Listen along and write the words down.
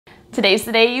Today's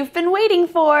the day you've been waiting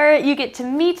for. You get to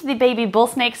meet the baby bull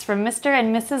snakes from Mr.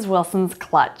 and Mrs. Wilson's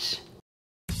clutch.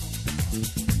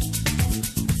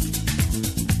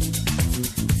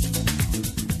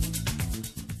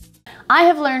 I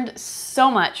have learned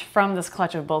so much from this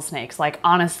clutch of bull snakes, like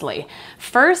honestly.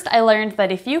 First, I learned that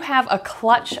if you have a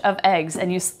clutch of eggs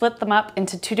and you split them up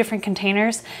into two different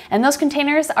containers, and those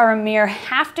containers are a mere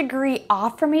 ½ degree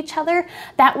off from each other,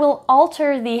 that will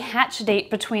alter the hatch date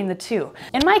between the two.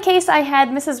 In my case, I had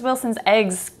Mrs. Wilson's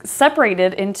eggs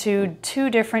separated into two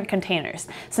different containers,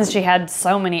 since she had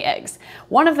so many eggs.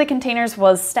 One of the containers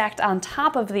was stacked on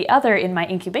top of the other in my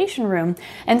incubation room,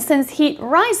 and since heat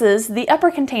rises, the upper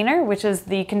container, which is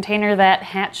the container that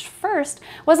hatched first,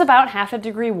 was about ½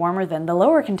 degree warmer than the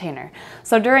lower container.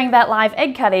 So during that live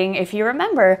egg cutting, if you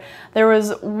remember, there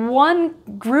was one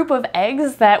group of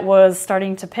eggs that was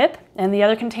starting to pip and the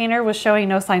other container was showing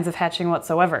no signs of hatching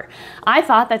whatsoever. I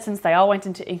thought that since they all went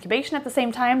into incubation at the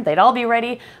same time, they'd all be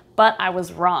ready, but I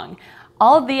was wrong.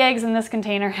 All of the eggs in this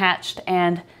container hatched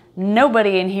and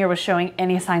nobody in here was showing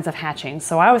any signs of hatching.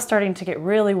 So I was starting to get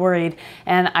really worried,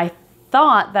 and I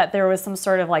thought that there was some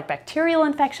sort of like bacterial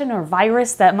infection or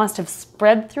virus that must have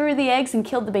spread through the eggs and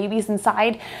killed the babies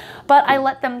inside. But I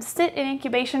let them sit in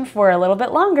incubation for a little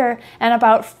bit longer, and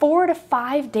about 4 to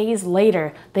 5 days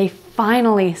later, they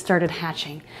finally started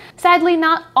hatching. Sadly,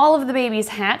 not all of the babies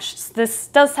hatched. This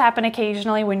does happen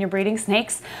occasionally when you're breeding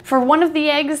snakes. For one of the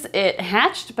eggs, it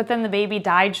hatched, but then the baby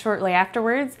died shortly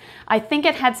afterwards. I think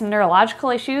it had some neurological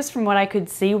issues from what I could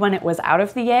see when it was out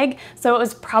of the egg, so it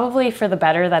was probably for the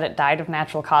better that it died of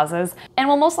natural causes. And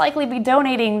we'll most likely be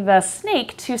donating the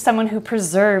snake to someone who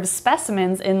preserves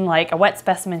specimens in like a wet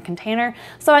specimen container,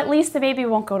 so at least the baby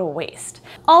won't go to waste.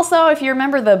 Also, if you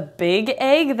remember the big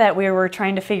egg that we were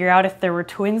trying to figure out if there were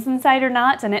twins inside or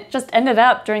not, and it just ended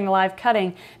up during the live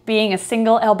cutting being a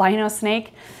single albino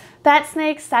snake, that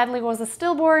snake sadly was a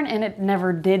stillborn and it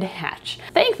never did hatch.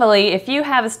 Thankfully, if you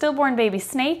have a stillborn baby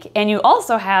snake and you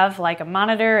also have like a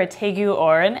monitor, a tegu,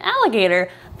 or an alligator,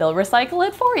 they'll recycle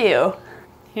it for you.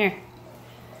 Here,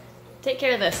 take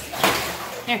care of this.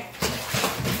 Here.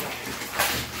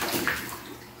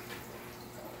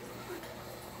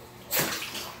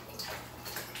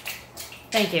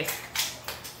 Thank you.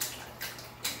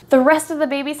 The rest of the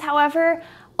babies, however,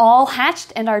 all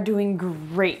hatched and are doing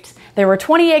great. There were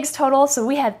 20 eggs total, so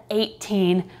we had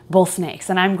 18 bull snakes,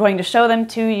 and I'm going to show them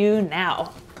to you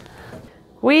now.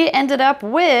 We ended up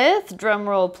with,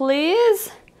 drumroll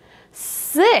please,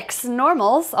 6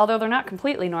 normals, although they're not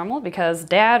completely normal because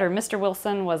Dad or Mr.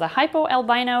 Wilson was a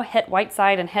hypoalbino, het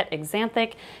whiteside, and het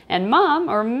exanthic, and Mom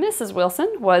or Mrs. Wilson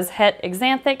was het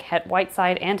exanthic, het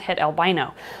whiteside, and het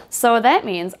albino. So that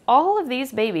means all of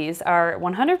these babies are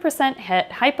 100%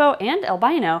 het hypo and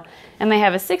albino, and they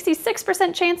have a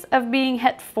 66% chance of being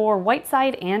het for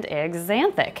whiteside and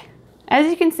exanthic. As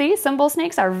you can see, some bull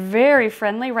snakes are very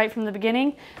friendly right from the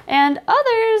beginning, and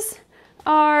others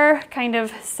are kind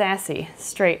of sassy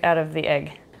straight out of the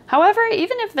egg. However,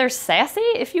 even if they're sassy,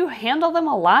 if you handle them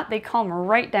a lot, they calm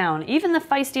right down. Even the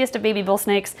feistiest of baby bull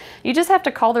snakes, you just have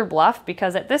to call their bluff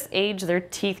because at this age, their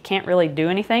teeth can't really do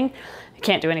anything. They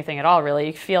can't do anything at all, really.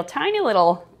 You feel tiny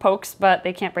little pokes, but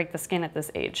they can't break the skin at this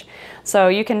age. So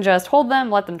you can just hold them,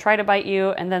 let them try to bite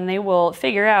you, and then they will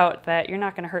figure out that you're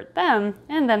not going to hurt them,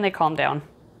 and then they calm down.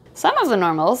 Some of the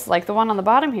normals, like the one on the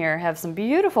bottom here, have some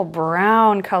beautiful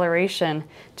brown coloration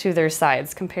to their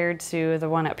sides compared to the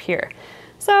one up here.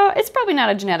 So it's probably not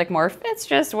a genetic morph, it's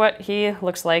just what he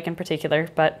looks like in particular,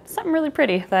 but something really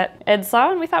pretty that Ed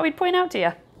saw and we thought we'd point out to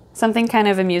you. Something kind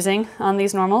of amusing on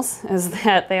these normals is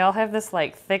that they all have this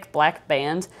like thick black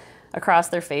band across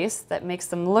their face that makes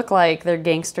them look like they're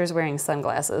gangsters wearing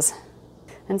sunglasses.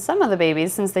 And some of the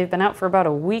babies, since they've been out for about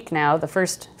a week now, the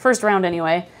first round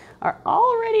anyway, are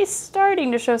already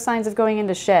starting to show signs of going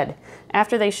into shed.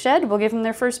 After they shed, we'll give them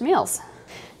their first meals.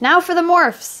 Now for the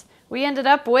morphs. We ended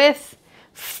up with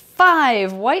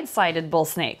 5 white-sided bull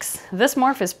snakes. This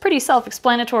morph is pretty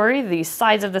self-explanatory. The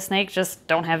sides of the snake just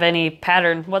don't have any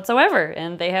pattern whatsoever,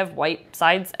 and they have white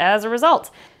sides as a result.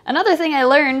 Another thing I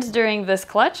learned during this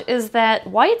clutch is that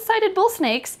white-sided bull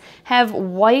snakes have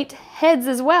white heads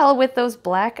as well with those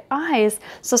black eyes.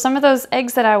 So some of those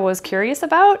eggs that I was curious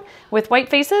about with white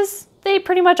faces, they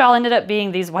pretty much all ended up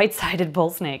being these white-sided bull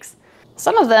snakes.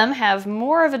 Some of them have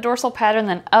more of a dorsal pattern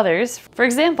than others. For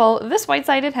example, this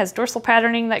white-sided has dorsal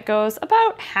patterning that goes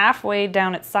about halfway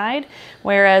down its side,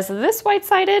 whereas this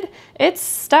white-sided, it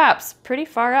stops pretty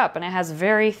far up and it has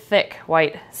very thick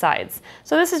white sides.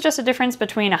 So this is just a difference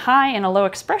between a high and a low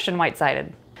expression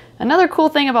white-sided. Another cool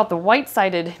thing about the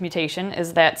white-sided mutation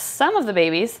is that some of the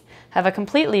babies have a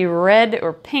completely red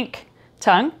or pink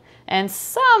tongue, And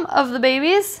some of the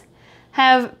babies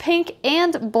have pink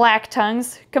and black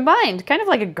tongues combined, kind of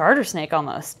like a garter snake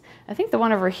almost. I think the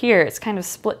one over here, it's kind of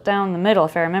split down the middle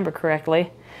if I remember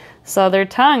correctly. So their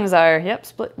tongues are, yep,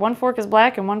 split. One fork is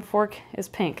black and one fork is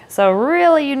pink. So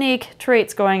really unique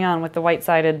traits going on with the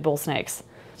white-sided bull snakes.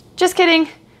 Just kidding,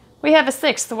 we have a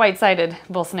 6th white-sided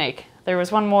bull snake. There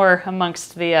was one more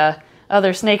amongst the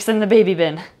other snakes in the baby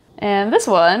bin. And this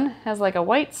one has like a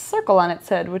white circle on its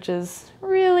head, which is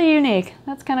really unique.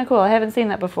 That's kind of cool, I haven't seen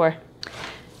that before.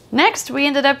 Next, we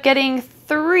ended up getting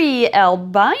 3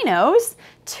 albinos,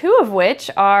 2 of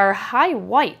which are high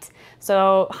white.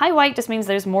 So high white just means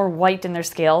there's more white in their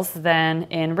scales than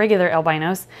in regular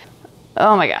albinos.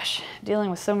 Oh my gosh,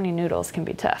 dealing with so many noodles can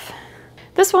be tough.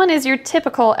 This one is your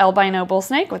typical albino bull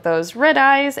snake with those red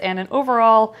eyes and an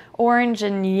overall orange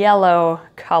and yellow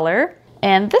color.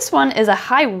 And this one is a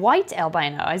high white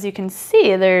albino. As you can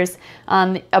see, there's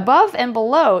above and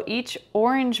below each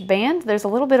orange band, there's a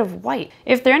little bit of white.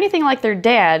 If they're anything like their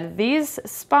dad, these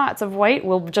spots of white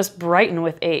will just brighten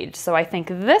with age. So I think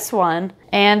this one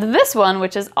and this one,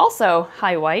 which is also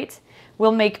high white,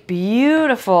 will make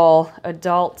beautiful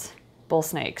adult bull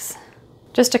snakes.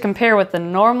 Just to compare what the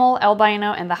normal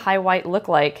albino and the high white look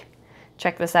like,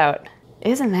 check this out.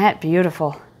 Isn't that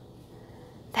beautiful?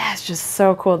 That's just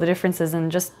so cool, the differences in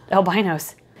just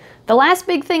albinos. The last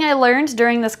big thing I learned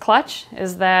during this clutch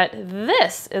is that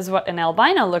this is what an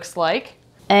albino looks like,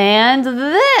 and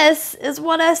this is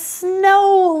what a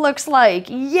snow looks like.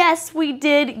 Yes, we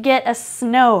did get a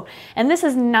snow. And this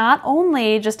is not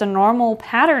only just a normal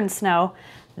pattern snow,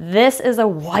 this is a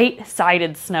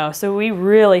white-sided snow, so we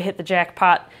really hit the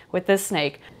jackpot with this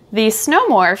snake. The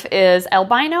snomorph is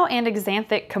albino and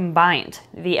axanthic combined.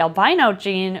 The albino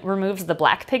gene removes the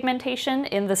black pigmentation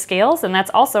in the scales, and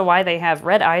that's also why they have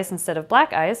red eyes instead of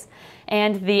black eyes.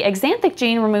 And the axanthic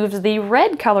gene removes the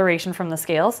red coloration from the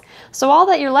scales, so all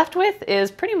that you're left with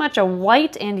is pretty much a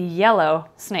white and yellow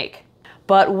snake.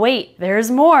 But wait,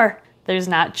 there's more. There's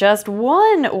not just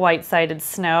one white-sided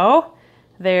snow.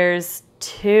 There's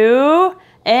 2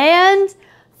 and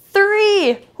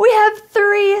 3! We have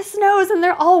 3 snows and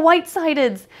they're all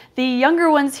white-sided. The younger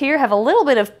ones here have a little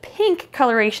bit of pink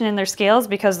coloration in their scales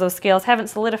because those scales haven't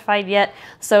solidified yet,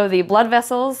 so the blood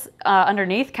vessels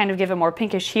underneath kind of give a more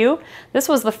pinkish hue. This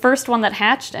was the first one that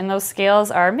hatched, and those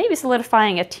scales are maybe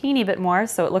solidifying a teeny bit more,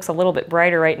 so it looks a little bit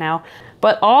brighter right now.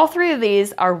 But all 3 of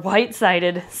these are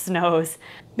white-sided snows.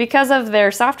 Because of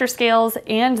their softer scales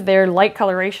and their light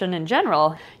coloration in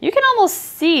general, you can almost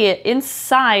see it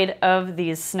inside of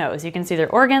these snows. You can see their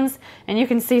organs, and you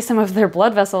can see some of their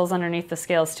blood vessels underneath the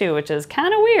scales too, which is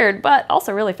kind of weird, but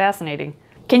also really fascinating.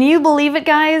 Can you believe it,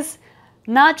 guys?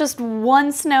 Not just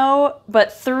 1 snow,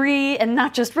 but 3, and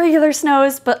not just regular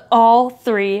snows, but all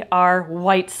 3 are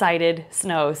white-sided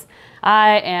snows.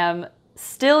 I am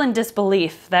still in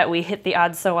disbelief that we hit the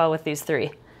odds so well with these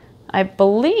 3. I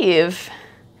believe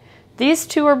these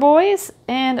 2 are boys,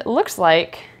 and it looks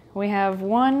like we have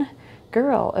 1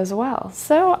 girl as well.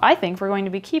 So I think we're going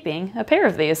to be keeping a pair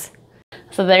of these.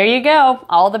 So there you go,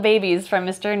 all the babies from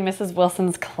Mr. and Mrs.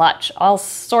 Wilson's clutch. All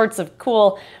sorts of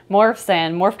cool morphs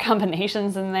and morph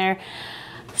combinations in there.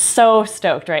 So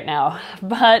stoked right now,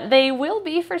 but they will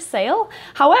be for sale.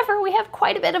 However, we have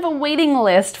quite a bit of a waiting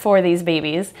list for these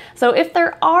babies. So if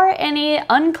there are any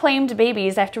unclaimed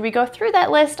babies after we go through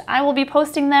that list, I will be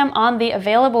posting them on the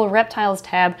available reptiles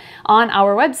tab on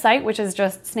our website, which is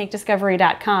just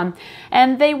snakediscovery.com.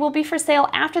 And they will be for sale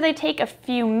after they take a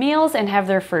few meals and have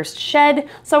their first shed.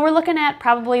 So we're looking at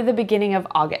probably the beginning of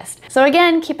August. So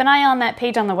again, keep an eye on that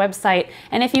page on the website.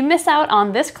 And if you miss out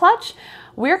on this clutch,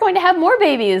 we're going to have more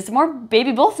babies, more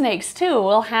baby bull snakes too.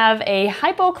 We'll have a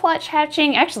hypo clutch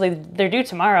hatching, actually they're due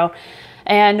tomorrow,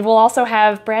 and we'll also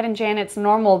have Brad and Janet's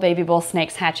normal baby bull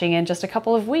snakes hatching in just a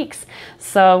couple of weeks.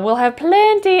 So we'll have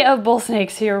plenty of bull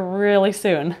snakes here really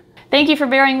soon. Thank you for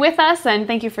bearing with us, and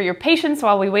thank you for your patience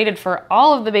while we waited for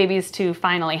all of the babies to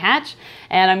finally hatch,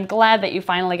 and I'm glad that you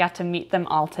finally got to meet them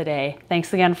all today.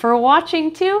 Thanks again for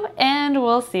watching too, and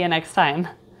we'll see you next time.